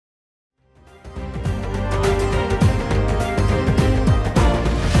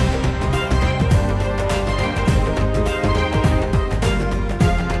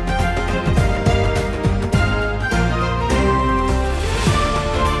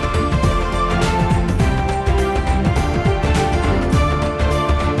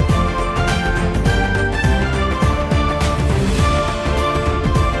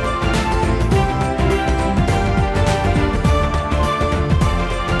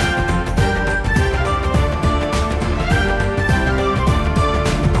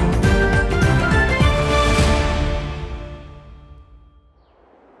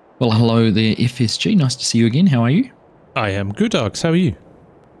Well, hello there, FSG. Nice to see you again. How are you? I am good, Args. How are you?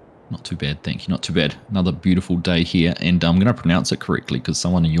 Not too bad, thank you. Not too bad. Another beautiful day here, and I'm going to pronounce it correctly because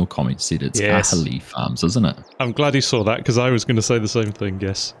someone in your comments said it's Aghalee Farms, isn't it? I'm glad you saw that because I was going to say the same thing,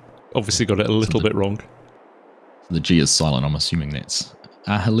 yes. Obviously got it a little bit wrong. The G is silent, I'm assuming that's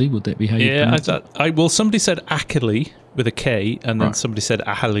Aghalee. Would that be how you pronounce it? Well, somebody said Aghalee with a K, and then somebody said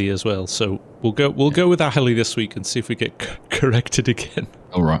Aghalee as well. So we'll go with Aghalee this week and see if we get corrected again.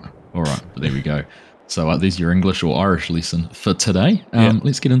 All right. But there we go. So there's your English or Irish lesson for today.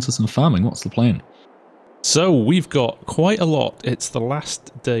 Let's get into some farming. What's the plan? So we've got quite a lot. It's the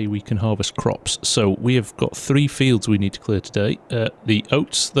last day we can harvest crops. So we have got 3 fields we need to clear today. The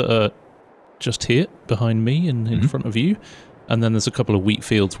oats that are just here behind me and in front of you. And then there's a couple of wheat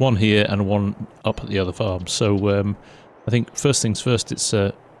fields, one here and one up at the other farm. So I think first things first, it's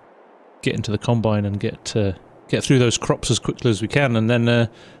get into the combine and get through those crops as quickly as we can. And then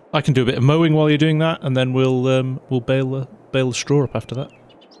I can do a bit of mowing while you're doing that, and then we'll bale the straw up after that.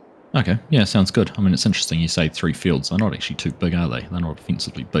 Okay, yeah, sounds good. I mean, it's interesting you say 3 fields. They're not actually too big, are they? They're not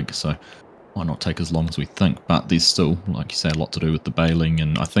offensively big, so might not take as long as we think. But there's still, like you say, a lot to do with the baling,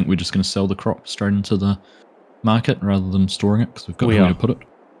 and I think we're just going to sell the crop straight into the market rather than storing it because we've got nowhere to put it.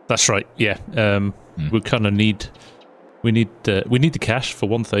 That's right. Yeah, we kind of need the cash for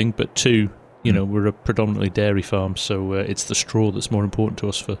one thing, but two, you know, we're a predominantly dairy farm, so it's the straw that's more important to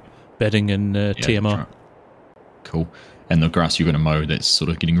us for bedding and TMR. Right. Cool. And the grass you're going to mow, that's sort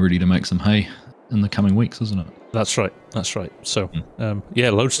of getting ready to make some hay in the coming weeks, isn't it? That's right. So, yeah,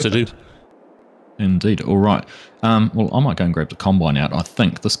 loads to do. Indeed. All right. Well, I might go and grab the combine out. I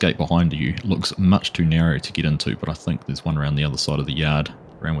think this gate behind you looks much too narrow to get into, but I think there's one around the other side of the yard,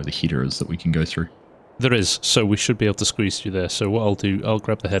 around where the header is, that we can go through. There is, so we should be able to squeeze through there. So what I'll do, I'll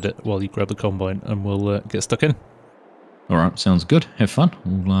grab the header while you grab the combine, and we'll get stuck in. All right, sounds good. Have fun.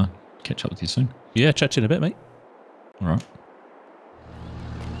 We'll catch up with you soon. Yeah, chat to you in a bit, mate. All right.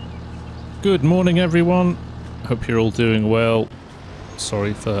 Good morning, everyone. Hope you're all doing well.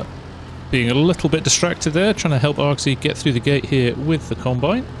 Sorry for being a little bit distracted there, trying to help Argsy get through the gate here with the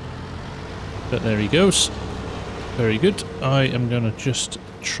combine. But there he goes. Very good. I am going to just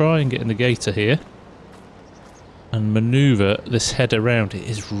try and get in the gator here and manoeuvre this head around. It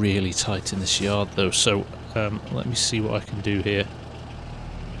is really tight in this yard though, so let me see what I can do here.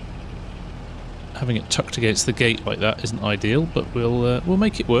 Having it tucked against the gate like that isn't ideal, but we'll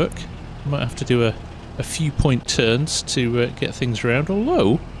make it work. Might have to do a few point turns to get things around,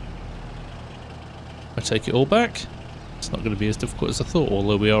 although I take it all back. It's not going to be as difficult as I thought,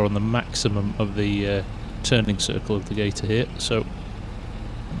 although we are on the maximum of the turning circle of the gator here, so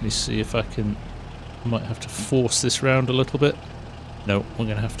let me see if I can. Might have to force this round a little bit. No, we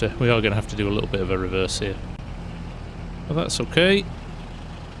are going to have to do a little bit of a reverse here. But that's okay.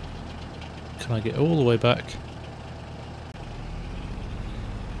 Can I get all the way back?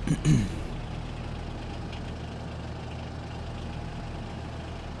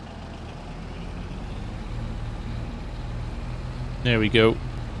 There we go.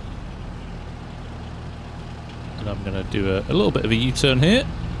 And I'm going to do a little bit of a U-turn here.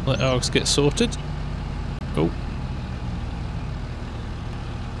 Let Args get sorted. Oh.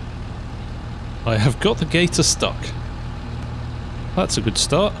 I have got the gator stuck. That's a good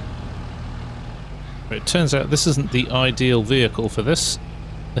start. But it turns out this isn't the ideal vehicle for this.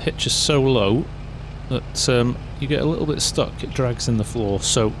 The hitch is so low that you get a little bit stuck. It drags in the floor.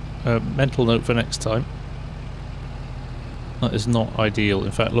 So, mental note for next time. That is not ideal.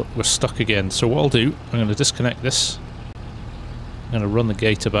 In fact, look, we're stuck again. So what I'll do, I'm going to disconnect this. I'm going to run the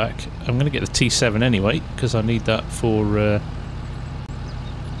gator back. I'm going to get the T7 anyway, because I need that for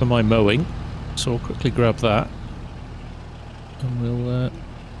my mowing. So I'll quickly grab that. And we'll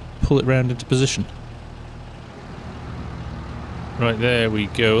pull it round into position. Right, there we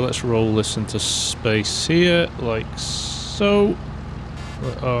go. Let's roll this into space here, like so.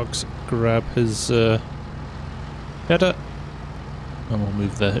 Let Args grab his header. And we'll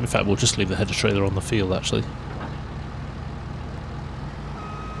move the... In fact, we'll just leave the header trailer on the field, actually.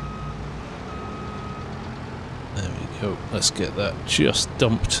 There we go. Let's get that just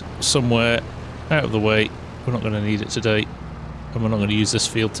dumped somewhere out of the way. We're not going to need it today. And we're not going to use this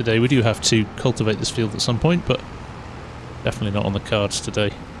field today. We do have to cultivate this field at some point, but definitely not on the cards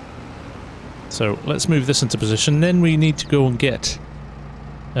today. So let's move this into position. Then we need to go and get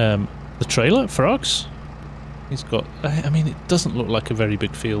the trailer for Args. He's got... I mean, it doesn't look like a very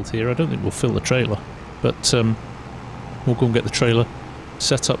big field here. I don't think we'll fill the trailer. But we'll go and get the trailer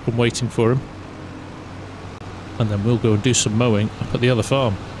set up and waiting for him. And then we'll go and do some mowing up at the other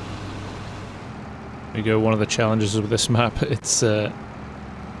farm. There we go, one of the challenges with this map. It's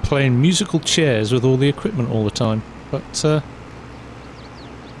playing musical chairs with all the equipment all the time. But,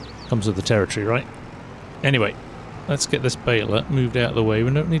 comes with the territory, right? Anyway, let's get this baler moved out of the way.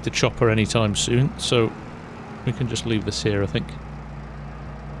 We don't need the chopper anytime soon, so we can just leave this here, I think.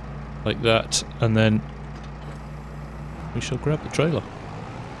 Like that, and then we shall grab the trailer.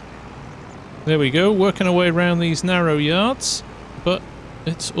 There we go, working our way around these narrow yards, but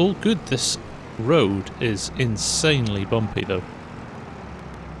it's all good. This road is insanely bumpy though.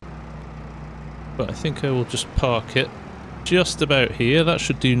 But I think I will just park it just about here. That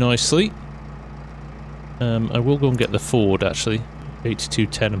should do nicely. I will go and get the Ford actually,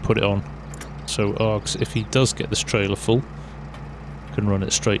 8210, and put it on. So Args, if he does get this trailer full, can run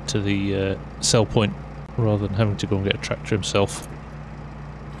it straight to the sell point rather than having to go and get a tractor himself.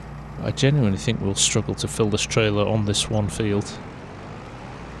 I genuinely think we'll struggle to fill this trailer on this one field.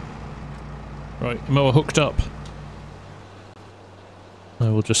 Right, mower hooked up. I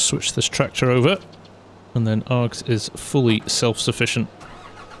will just switch this tractor over, and then Args is fully self-sufficient.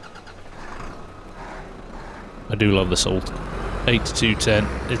 I do love this old 8210,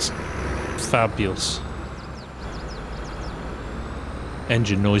 it's fabulous.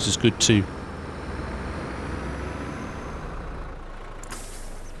 Engine noise is good too.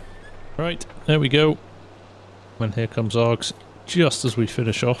 Right, there we go. And here comes Args, just as we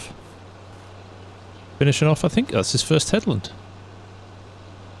finish off. Finishing off, I think that's his first headland.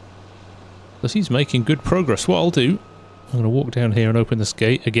 Because he's making good progress. What I'll do, I'm going to walk down here and open this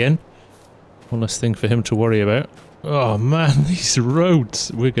gate again. One less thing for him to worry about. Oh man, these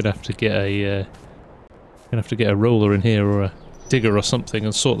roads! We're going to have to get a roller in here or a digger or something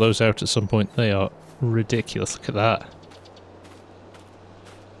and sort those out at some point. They are ridiculous. Look at that.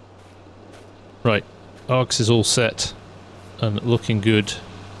 Right, Args is all set and looking good.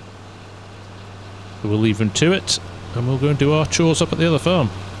 We'll leave him to it and we'll go and do our chores up at the other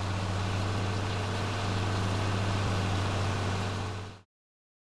farm.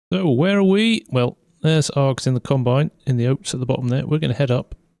 So where are we? Well, there's Args in the combine in the oats at the bottom there. We're going to head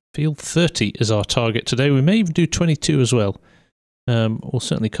up. Field 30 is our target today. We may even do 22 as well. We'll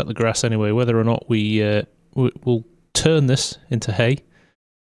certainly cut the grass anyway. Whether or not we'll turn this into hay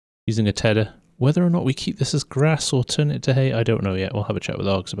using a tedder. Whether or not we keep this as grass or turn it to hay, I don't know yet. We'll have a chat with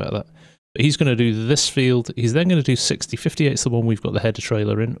Args about that. But he's going to do this field. He's then going to do 60. 58 is the one we've got the header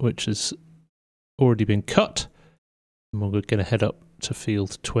trailer in, which has already been cut. And we're going to head up to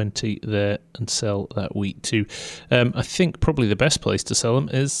field 20 there and sell that wheat too. I think probably the best place to sell them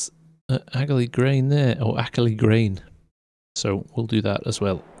is Aghalee Grain there, or Aghalee Grain. So we'll do that as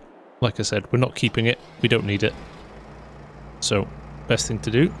well. Like I said, we're not keeping it. We don't need it. So best thing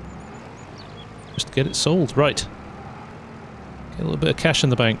to do, just get it sold. Right. Get a little bit of cash in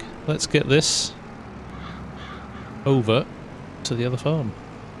the bank. Let's get this over to the other farm.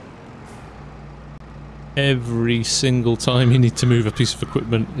 Every single time you need to move a piece of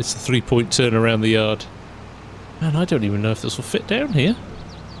equipment, it's a 3-point turn around the yard. Man, I don't even know if this will fit down here.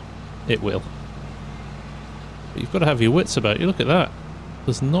 It will. But you've got to have your wits about you. Look at that.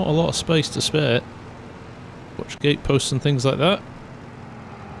 There's not a lot of space to spare. Watch gate posts and things like that.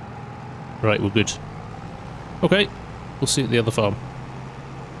 Right, we're good. Okay, we'll see you at the other farm.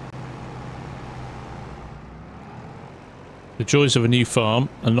 The joys of a new farm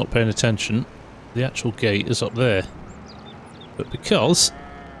and not paying attention. The actual gate is up there. But because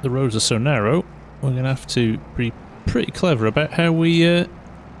the roads are so narrow, we're going to have to be pretty clever about how we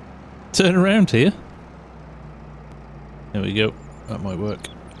turn around here. There we go. That might work.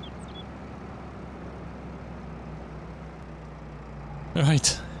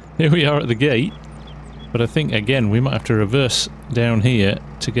 Alright, here we are at the gate. But I think, again, we might have to reverse down here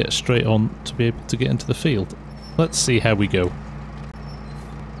to get straight on to be able to get into the field. Let's see how we go.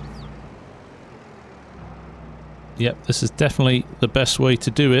 Yep, this is definitely the best way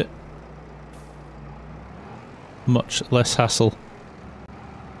to do it. Much less hassle.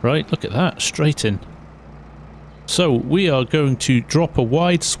 Right, look at that, straight in. So, we are going to drop a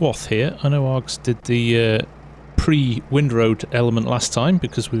wide swath here. I know Args did the pre-windroad element last time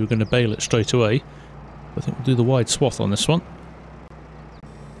because we were going to bale it straight away. I think we'll do the wide swath on this one.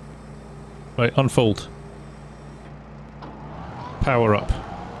 Right, unfold. Power up.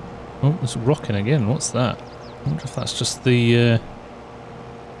 Oh, it's rocking again, what's that? I wonder if that's just the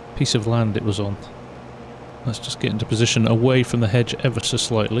piece of land it was on. Let's just get into position away from the hedge ever so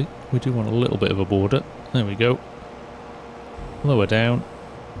slightly. We do want a little bit of a border. There we go. Lower down.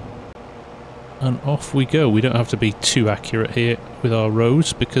 And off we go. We don't have to be too accurate here with our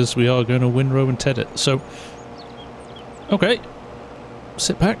rows because we are going to windrow and ted it. So, okay.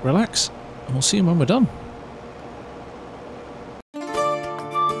 Sit back, relax, and we'll see you when we're done.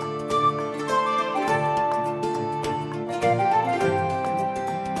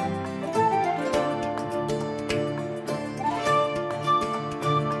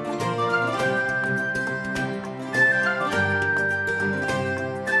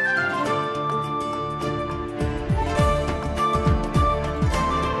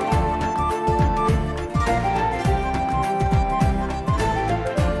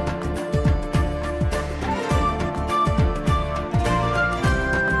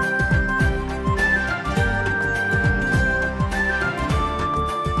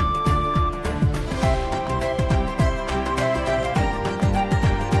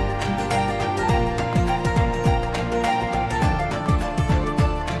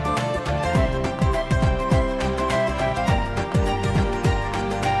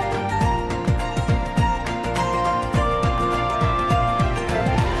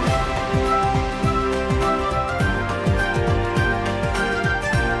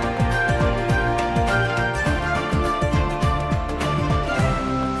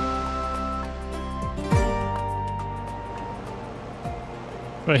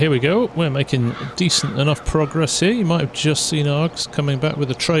 Right, here we go. We're making decent enough progress here. You might have just seen Args coming back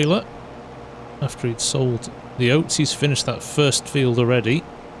with a trailer after he'd sold the oats. He's finished that first field already.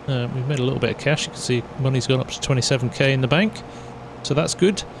 We've made a little bit of cash. You can see money's gone up to 27k in the bank, so that's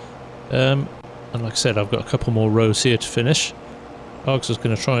good. And like I said, I've got a couple more rows here to finish. Args was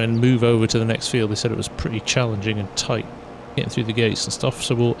going to try and move over to the next field. They said it was pretty challenging and tight getting through the gates and stuff,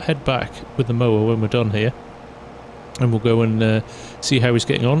 so we'll head back with the mower when we're done here, and we'll go and see how he's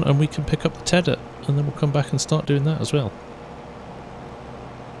getting on, and we can pick up the tedder, and then we'll come back and start doing that as well.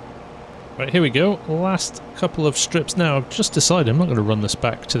 Right, here we go. Last couple of strips now. I've just decided I'm not going to run this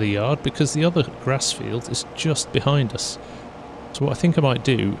back to the yard because the other grass field is just behind us. So what I think I might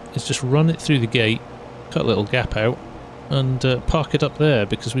do is just run it through the gate, cut a little gap out, and park it up there,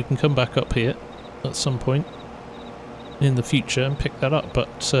 because we can come back up here at some point in the future and pick that up.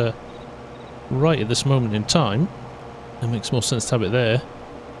 But right at this moment in time, it makes more sense to have it there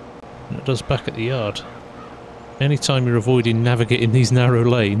than it does back at the yard. Anytime you're avoiding navigating these narrow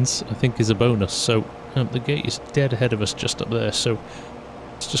lanes, I think is a bonus. So the gate is dead ahead of us just up there, so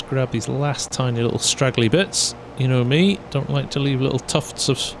let's just grab these last tiny little straggly bits. You know me, don't like to leave little tufts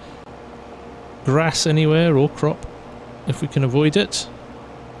of grass anywhere or crop if we can avoid it.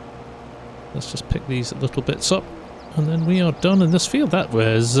 Let's just pick these little bits up, and then we are done in this field. That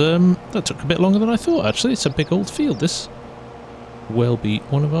was that took a bit longer than I thought, actually. It's a big old field, this. Will be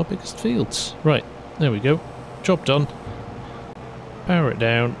one of our biggest fields. Right, there we go. Job done. Power it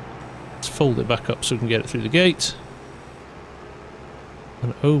down. Let's fold it back up so we can get it through the gate.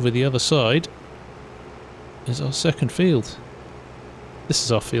 And over the other side is our second field. This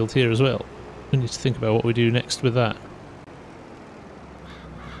is our field here as well. We need to think about what we do next with that.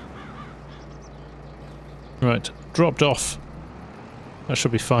 Right, dropped off. That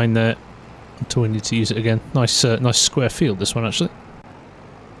should be fine there until we need to use it again. Nice, nice square field, this one, actually.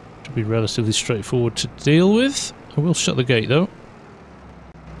 Should be relatively straightforward to deal with. I will shut the gate, though,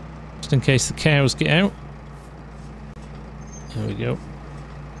 just in case the cows get out. There we go.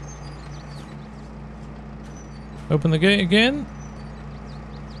 Open the gate again.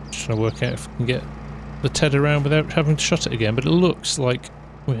 Just trying to work out if we can get the TED around without having to shut it again, but it looks like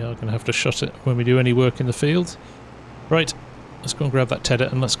we are going to have to shut it when we do any work in the field. Right, let's go and grab that tedder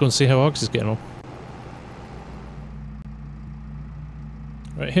and let's go and see how Args is getting on.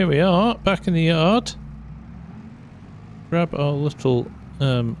 Right, here we are, back in the yard. Grab our little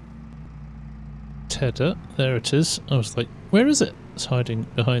tedder. There it is. I was like, where is it? It's hiding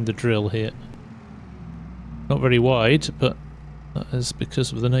behind the drill here. Not very wide, but that is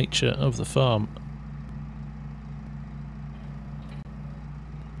because of the nature of the farm.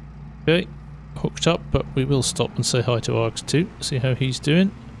 Okay, hooked up, but we will stop and say hi to Args too, see how he's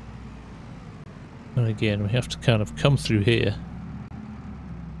doing. And again, we have to kind of come through here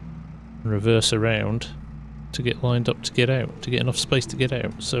and reverse around to get lined up to get out, to get enough space to get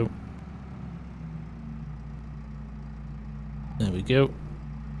out. So there we go.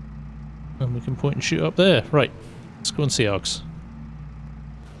 And we can point and shoot up there. Right, let's go and see Args.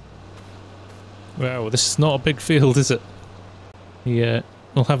 Wow, this is not a big field, is it? Yeah.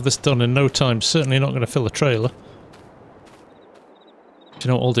 We'll have this done in no time. Certainly not going to fill a trailer. Do you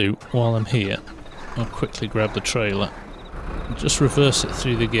know what I'll do while I'm here? I'll quickly grab the trailer and just reverse it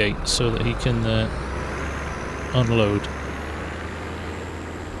through the gate so that he can unload.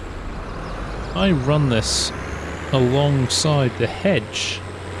 I run this alongside the hedge.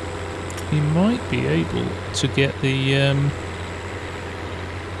 He might be able to get the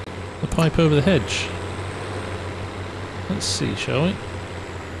pipe over the hedge. Let's see, shall we?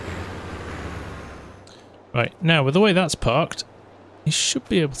 Right, now with the way that's parked, he should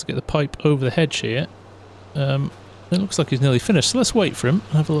be able to get the pipe over the hedge here. It looks like he's nearly finished, so let's wait for him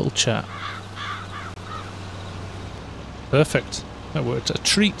and have a little chat. Perfect. That worked a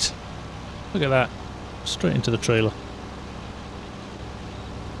treat. Look at that. Straight into the trailer.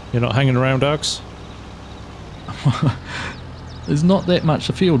 You're not hanging around, Args? There's not that much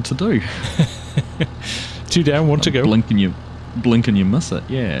a field to do. 2 down, 1 to go. Blink and you miss it,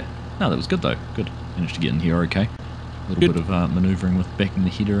 yeah. No, that was good though. Good. Managed to get in here okay. A little bit of manoeuvring with backing the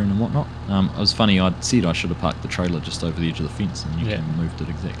header in and whatnot. It was funny, I'd said I should have parked the trailer just over the edge of the fence and you came and moved it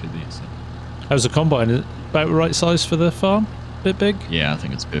exactly there. So. How's the combine? Is it about the right size for the farm? Bit big? Yeah, I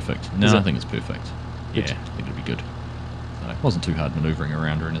think it's perfect. No, I think it's perfect. Good. Yeah, I think it'll be good. So it wasn't too hard manoeuvring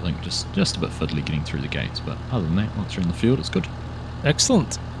around or anything, just a bit fiddly getting through the gates, but other than that, once you're in the field, it's good.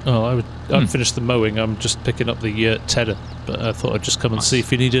 Excellent. Oh, I'd finished the mowing. I'm just picking up the tedder, but I thought I'd just come and see if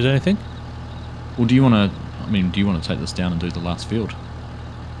you needed anything. Well, do you want to take this down and do the last field?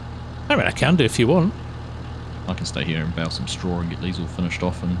 I mean, I can do if you want. I can stay here and bale some straw and get these all finished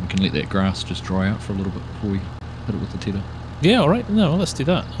off, and we can let that grass just dry out for a little bit before we hit it with the tedder. Yeah, all right. No, let's do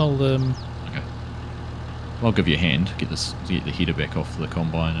that. Okay. I'll give you a hand, get the header back off the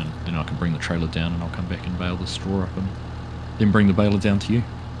combine, and then I can bring the trailer down, and I'll come back and bale the straw up, and then bring the baler down to you.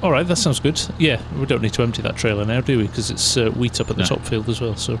 All right, that sounds good. Yeah, we don't need to empty that trailer now, do we? Because it's wheat up at the top field as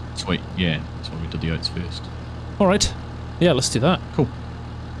well. So sweet. Yeah, that's why we did the oats first. All right. Yeah, let's do that. Cool.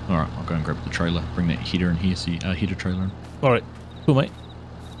 All right, I'll go and grab the trailer, bring that header in here, header trailer in. All right. Cool, mate.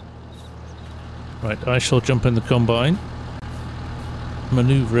 Right, I shall jump in the combine,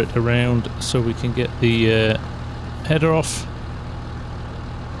 manoeuvre it around so we can get the header off,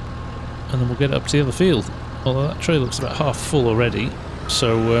 and then we'll get it up to the other field. Although that trailer looks about half full already,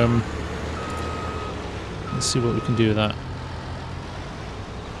 so let's see what we can do with that.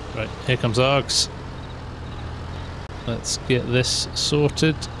 Right, here comes Args. Let's get this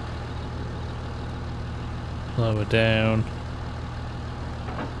sorted. Lower down.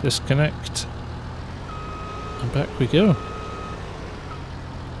 Disconnect. And back we go.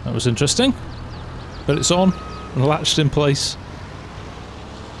 That was interesting. But it's on and latched in place.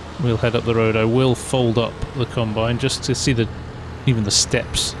 We'll head up the road. I will fold up the combine just to see even the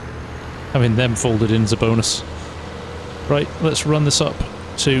steps. Having them folded in is a bonus. Right, let's run this up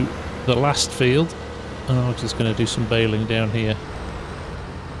to the last field. And I'm just going to do some baling down here.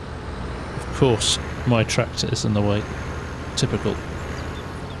 Of course, my tractor is in the way. Typical.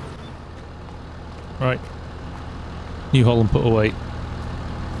 Right. New Holland put away.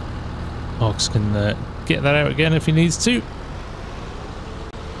 Ox can get that out again if he needs to.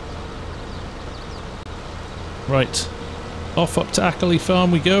 Right. Off up to Aghalee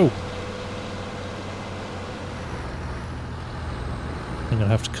Farm we go. I'm going to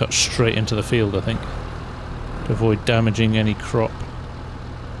have to cut straight into the field, I think, to avoid damaging any crop.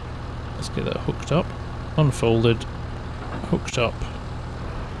 Let's get that hooked up, unfolded, hooked up.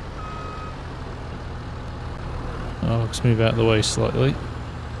 Oh, let's move out of the way slightly.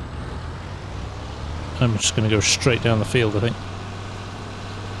 I'm just going to go straight down the field, I think.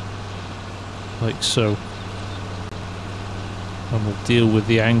 Like so. And we'll deal with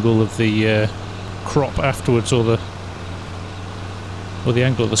the angle of the crop afterwards, or the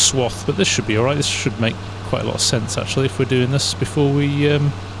angle of the swath, but this should be alright. This should make quite a lot of sense actually if we're doing this before we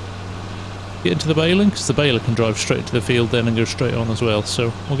get into the baling, because the baler can drive straight into the field then and go straight on as well.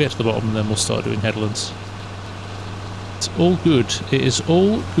 So we'll get to the bottom and then we'll start doing headlands. It's all good. It is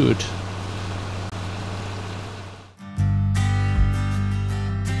all good.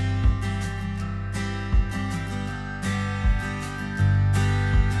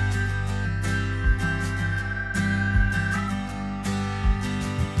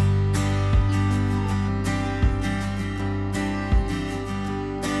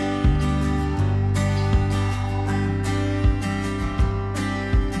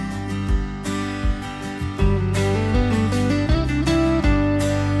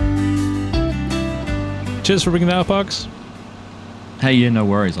 Cheers for bringing that up, Args. Hey, yeah, no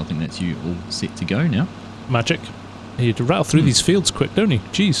worries. I think that's you all set to go now. Magic. You have to rattle through these fields quick, don't you?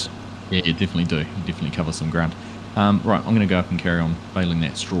 Jeez. Yeah, you definitely do. You definitely cover some ground. Right, I'm going to go up and carry on baling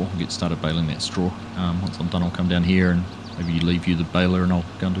that straw. I'll get started baling that straw. Once I'm done, I'll come down here and maybe leave you the baler and I'll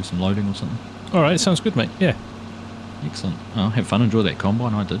go and do some loading or something. Alright, sounds good, mate. Yeah. Excellent. Have fun, enjoy that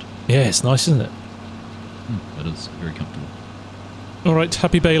combine. I did. Yeah, it's nice, isn't it? It is very comfortable. Alright,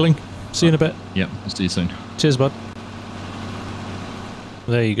 happy baling. See you in a bit. Yep, I'll see you soon. Cheers, bud.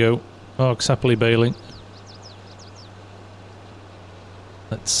 There you go. Args happily baling.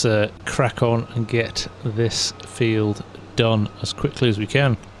 Let's crack on and get this field done as quickly as we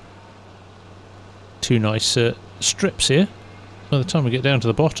can. Two nice strips here. By the time we get down to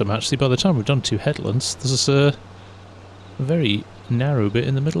the bottom, actually, by the time we've done two headlands, there's a very narrow bit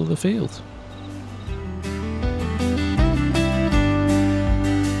in the middle of the field.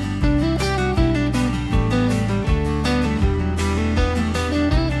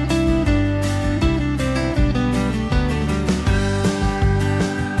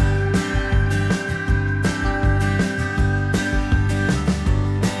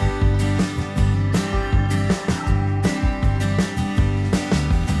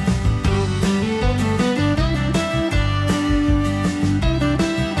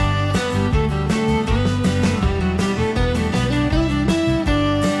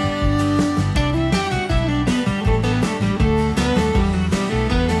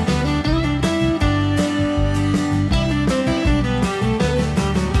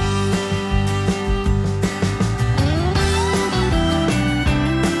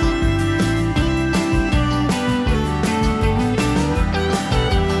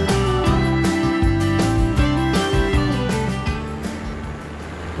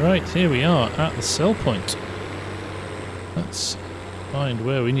 here we are at the sell point. Let's find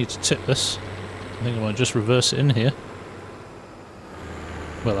where we need to tip this. I think I might just reverse it in here.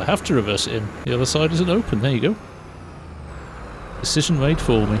 Well, I have to reverse it in. The other side isn't open. There you go. Decision made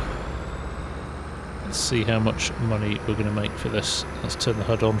for me. Let's see how much money we're going to make for this. Let's turn the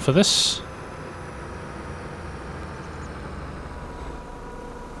HUD on for this.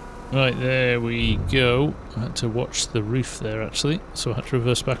 Right, there we go. I had to watch the roof there actually, so I had to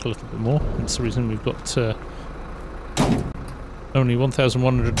reverse back a little bit more. That's the reason we've got only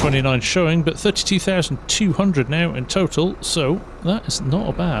 1,129 showing, but 32,200 now in total, so that is not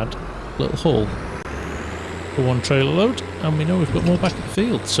a bad little haul for one trailer load, and we know we've got more back at the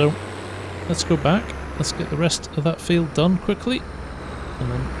field, so let's go back, let's get the rest of that field done quickly,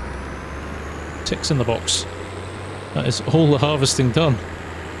 and then ticks in the box. That is all the harvesting done.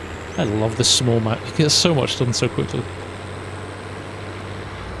 I love this small map, you get so much done so quickly.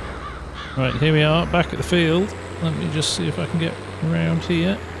 Right, here we are, back at the field. Let me just see if I can get around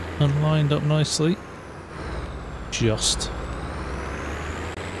here and lined up nicely. Just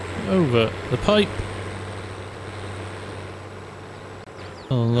over the pipe.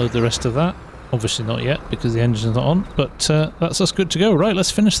 I'll unload the rest of that. Obviously not yet because the engine's not on, but that's us good to go. Right,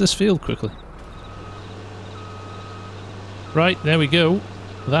 let's finish this field quickly. Right, there we go.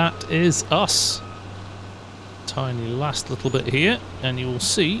 That is us. Tiny last little bit here, and you will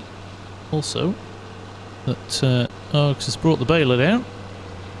see also that Args has brought the baler down.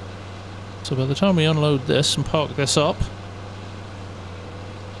 So by the time we unload this and park this up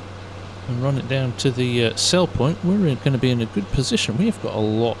and run it down to the sell point, we're going to be in a good position. We've got a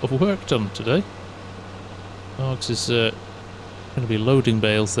lot of work done today. Args is going to be loading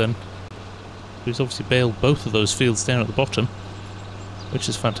bales then. He's obviously baled both of those fields down at the bottom, which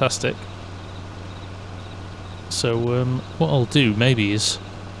is fantastic. So what I'll do maybe is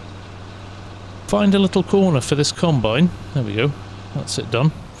find a little corner for this combine. There we go. That's it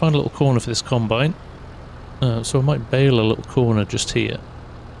done. Find a little corner for this combine. So I might bale a little corner just here.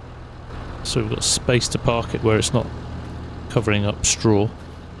 So we've got space to park it where it's not covering up straw.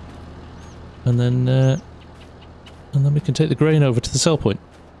 And then we can take the grain over to the sell point.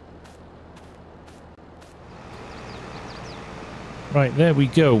 Right, there we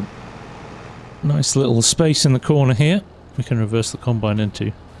go. Nice little space in the corner here we can reverse the combine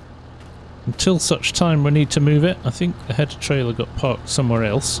into. Until such time we need to move it. I think the header trailer got parked somewhere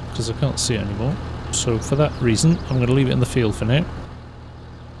else because I can't see it anymore. So for that reason, I'm going to leave it in the field for now.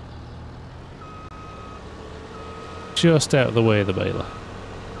 Just out of the way of the baler.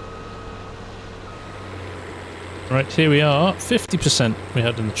 Right, here we are. 50% we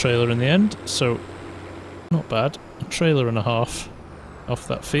had in the trailer in the end, so not bad. A trailer and a half off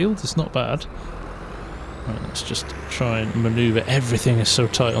that field is not bad. Right, let's just try and manoeuvre. Everything is so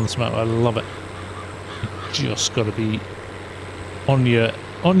tight on this map. I love it. You just got to be on your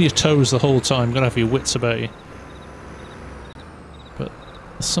toes the whole time. Got to have your wits about you. But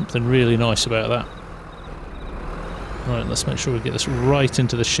there's something really nice about that. Right, let's make sure we get this right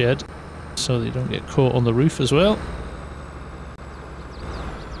into the shed so that you don't get caught on the roof as well.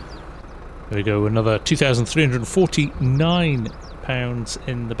 There we go. Another £2,349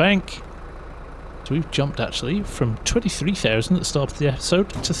 in the bank. So we've jumped actually from 23,000 at the start of the episode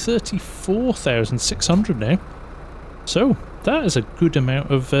to 34,600 now. So that is a good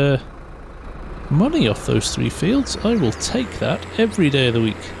amount of money off those three fields. I will take that every day of the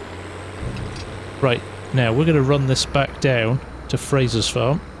week. Right, now we're going to run this back down to Fraser's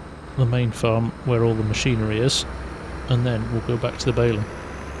farm, the main farm where all the machinery is, and then we'll go back to the baling.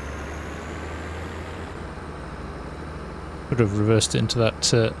 Would have reversed it into that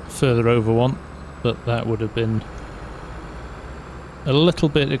further over one, but that would have been a little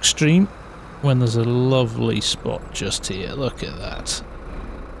bit extreme when there's a lovely spot just here. Look at that.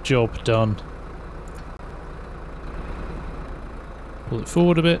 Job done. Pull it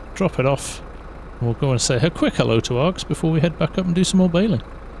forward a bit, drop it off, and we'll go and say a quick hello to Args before we head back up and do some more baling.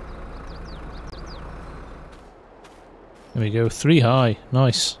 There we go, 3 high.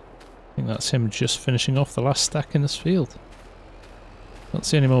 Nice. I think that's him just finishing off the last stack in this field. Don't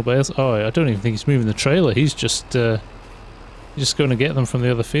see any more bales. Oh, I don't even think he's moving the trailer. He's just going to get them from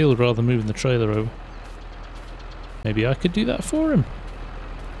the other field rather than moving the trailer over. Maybe I could do that for him.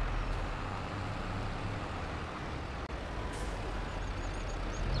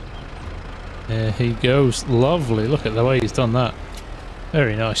 There he goes. Lovely. Look at the way he's done that.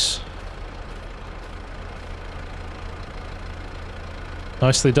 Very nice.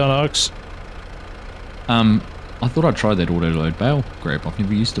 Nicely done, Args. I thought I'd try that auto-load bale grab. I've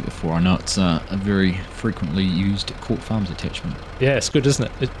never used it before. I know it's a very frequently used Court Farms attachment. Yeah, it's good, isn't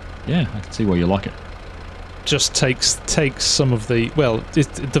it? Yeah, I can see why you like it. Just takes some of the, well,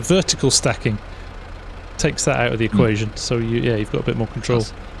 the vertical stacking takes that out of the equation. So you've got a bit more control.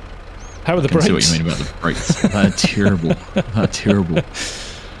 How are the brakes? I can see what you mean about the brakes. They're terrible. They're terrible.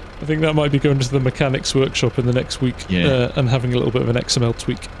 I think that might be going to the mechanics workshop in the next week and having a little bit of an XML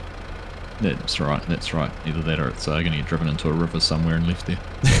tweak. That's right, that's right. Either that or it's going to get driven into a river somewhere and left there.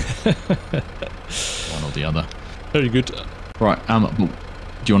 One or the other. Very good. Right, do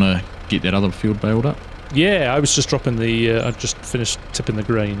you want to get that other field bailed up? Yeah, I was just dropping the, I just finished tipping the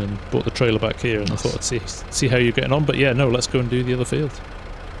grain and brought the trailer back here, and nice. I thought I'd see how you're getting on, but yeah, no, let's go and do the other field.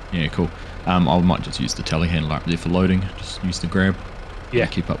 Yeah, cool. I might just use the telehandler up there for loading, just use the grab. Yeah.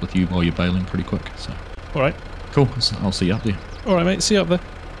 Keep up with you while you're bailing pretty quick, so. Alright. Cool, I'll see you up there. Alright mate, see you up there.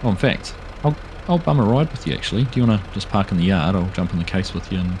 Oh, in fact, I'll bum a ride with you actually. Do you want to just park in the yard? I'll jump in the case with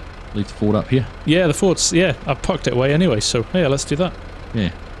you and leave the Ford up here. Yeah, the Ford's, I've parked it away anyway, so yeah, let's do that.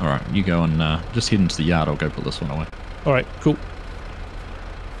 Yeah, alright, you go and just head into the yard, I'll go put this one away. Alright, cool.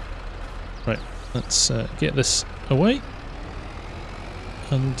 Right, let's get this away.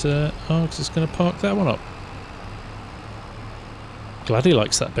 And Args is going to park that one up. Glad he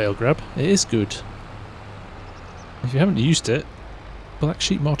likes that bale grab. It is good. If you haven't used it, black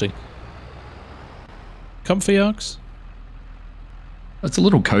sheep modding. Comfy, Args? It's a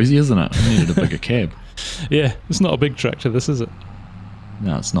little cozy, isn't it? I needed a bigger cab. Yeah, it's not a big tractor, this, is it?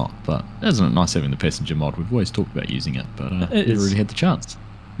 No, it's not, but isn't it nice having the passenger mod? We've always talked about using it, but never really had the chance.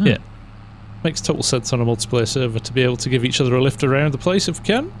 Yeah. Makes total sense on a multiplayer server to be able to give each other a lift around the place if we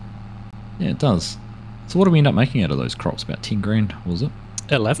can. Yeah, it does. So what do we end up making out of those crops? About 10 grand, was it?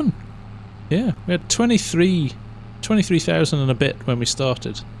 11. Yeah, we had 23,000 and a bit when we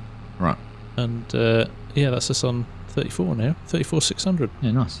started. Right. And that's us on 34 now. 34,600.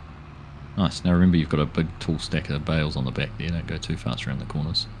 Yeah, nice. Nice. Now remember, you've got a big tall stack of bales on the back there. Don't go too fast around the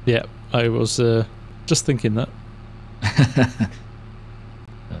corners. Yeah, I was just thinking that.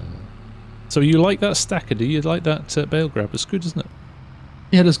 So you like that stacker? Do you like that bale grab? It's good, isn't it?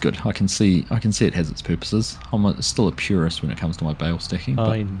 Yeah, it is good. I can see it has its purposes. I'm still a purist when it comes to my bale stacking.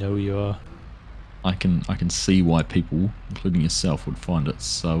 I know you are. I can see why people, including yourself, would find it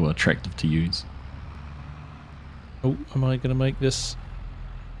so attractive to use. Oh, am I going to make this?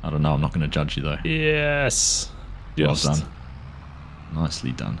 I don't know. I'm not going to judge you though. Yes. Just well done.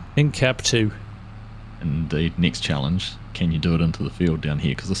 Nicely done. In cab 2. Indeed. Next challenge. Can you do it into the field down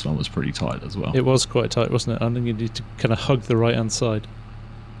here? Because this one was pretty tight as well. It was quite tight, wasn't it? I think you need to kind of hug the right hand side.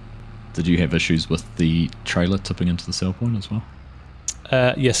 Did you have issues with the trailer tipping into the sell point as well?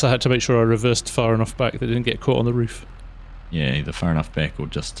 Yes, I had to make sure I reversed far enough back that it didn't get caught on the roof. Yeah, either far enough back or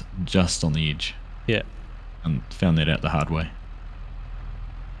just on the edge. Yeah. And found that out the hard way.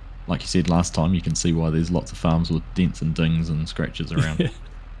 Like you said last time, you can see why there's lots of farms with dents and dings and scratches around.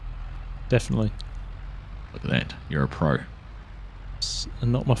 Definitely. Look at that. You're a pro.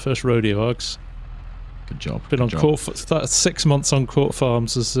 And not my first rodeo, Args. Good job. Been on court for 6 months on court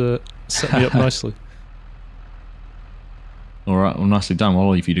farms has set me up nicely. Alright, well, nicely done. Well,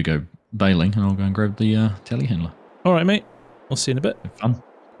 I'll leave you to go bailing and I'll go and grab the telehandler. Alright, mate. I'll see you in a bit. Have fun.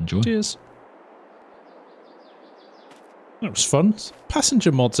 Enjoy. Cheers. That was fun.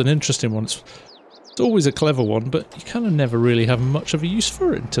 Passenger mod's an interesting one. It's always a clever one, but you kind of never really have much of a use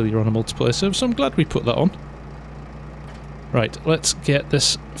for it until you're on a multiplayer server, so I'm glad we put that on. Right, let's get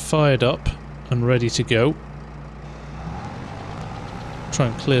this fired up and ready to go. Try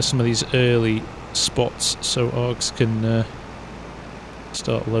and clear some of these early spots so Args can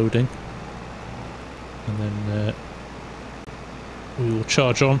start loading. And then we will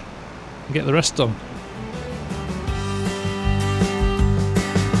charge on and get the rest done.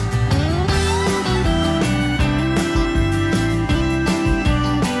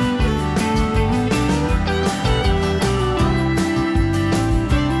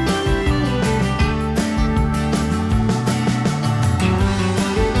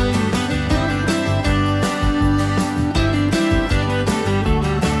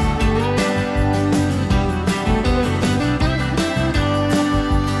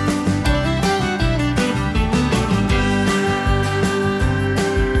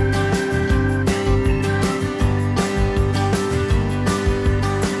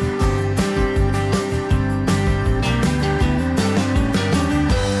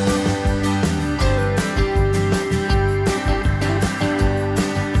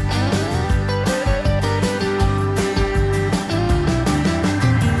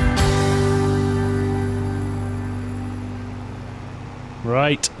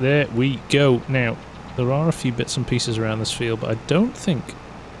 Right, there we go. Now, there are a few bits and pieces around this field, but I don't think,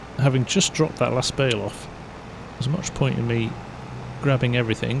 having just dropped that last bale off, there's much point in me grabbing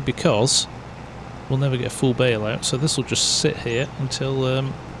everything because we'll never get a full bale out, so this will just sit here until the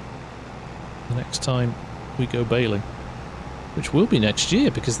next time we go baling, which will be next year,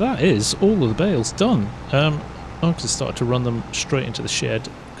 because that is all of the bales done. I'm going to start to run them straight into the shed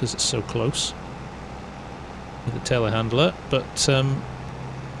because it's so close with the telehandler, but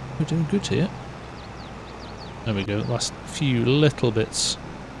we're doing good here. There we go, last few little bits,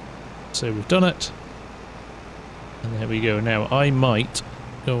 so we've done it, and there we go. Now I might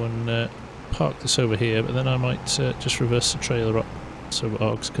go and park this over here, but then I might just reverse the trailer up so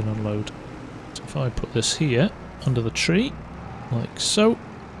Args can unload. So if I put this here under the tree like so,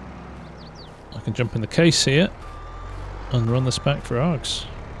 I can jump in the case here and run this back for Args.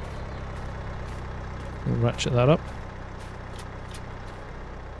 We'll ratchet that up.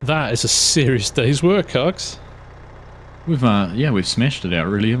 That is a serious day's work, Args. We've smashed it out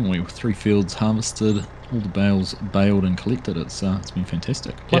really, haven't we? With 3 fields harvested, all the bales baled and collected. It's been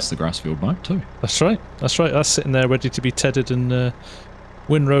fantastic. Plus the grass field moat too. That's right. That's right. That's sitting there ready to be tedded and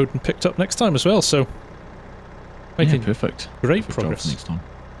windrowed and picked up next time as well. So making perfect. Great perfect progress next time.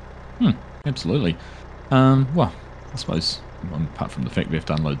 Absolutely. Well, I suppose apart from the fact we have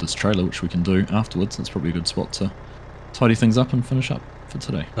to unload this trailer, which we can do afterwards, that's probably a good spot to tidy things up and finish up for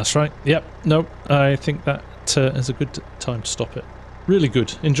today. That's right. Yep. No, I think that is a good time to stop it. Really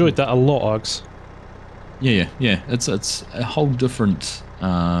good. Enjoyed that a lot, Args. Yeah. It's a whole different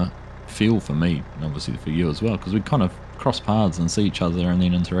feel for me, and obviously for you as well, because we kind of cross paths and see each other and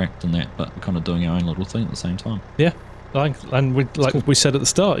then interact and that, but we're kind of doing our own little thing at the same time. Yeah, and we said at the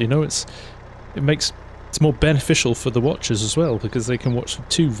start, you know, it's more beneficial for the watchers as well, because they can watch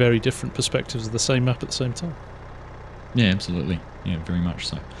 2 very different perspectives of the same map at the same time. Yeah, absolutely. Yeah, very much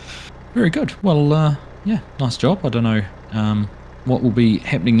so. Very good. Well, yeah, nice job. I don't know what will be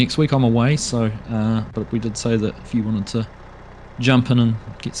happening next week. I'm away, so but we did say that if you wanted to jump in and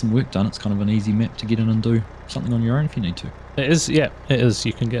get some work done, it's kind of an easy map to get in and do something on your own if you need to. It is, yeah, it is.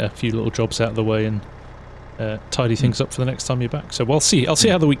 You can get a few little jobs out of the way and tidy things up for the next time you're back. So I'll see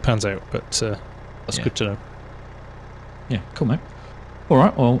how the week pans out, but that's good to know. Yeah, cool, mate. All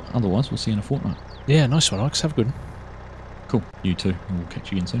right, well, otherwise we'll see you in a fortnight. Yeah, nice one, Alex. Have a good one. Cool. You too. And we'll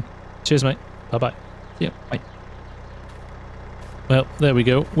catch you again soon. Cheers, mate. Bye-bye. Yeah, bye. Well, there we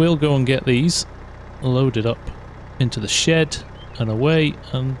go. We'll go and get these loaded up into the shed and away,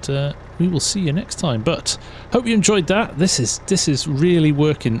 and we will see you next time. But hope you enjoyed that. This is really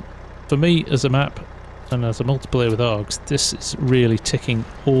working for me as a map and as a multiplayer with Args. This is really ticking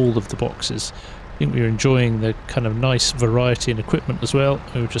all of the boxes. I think we're enjoying the kind of nice variety in equipment as well.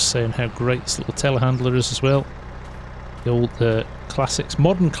 We were just saying how great this little telehandler is as well. The old classics,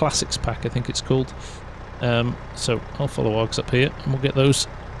 modern classics pack, I think it's called. So I'll follow Args up here and we'll get those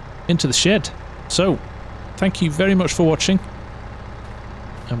into the shed. So thank you very much for watching,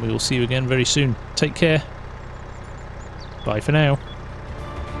 and we will see you again very soon. Take care. Bye for now.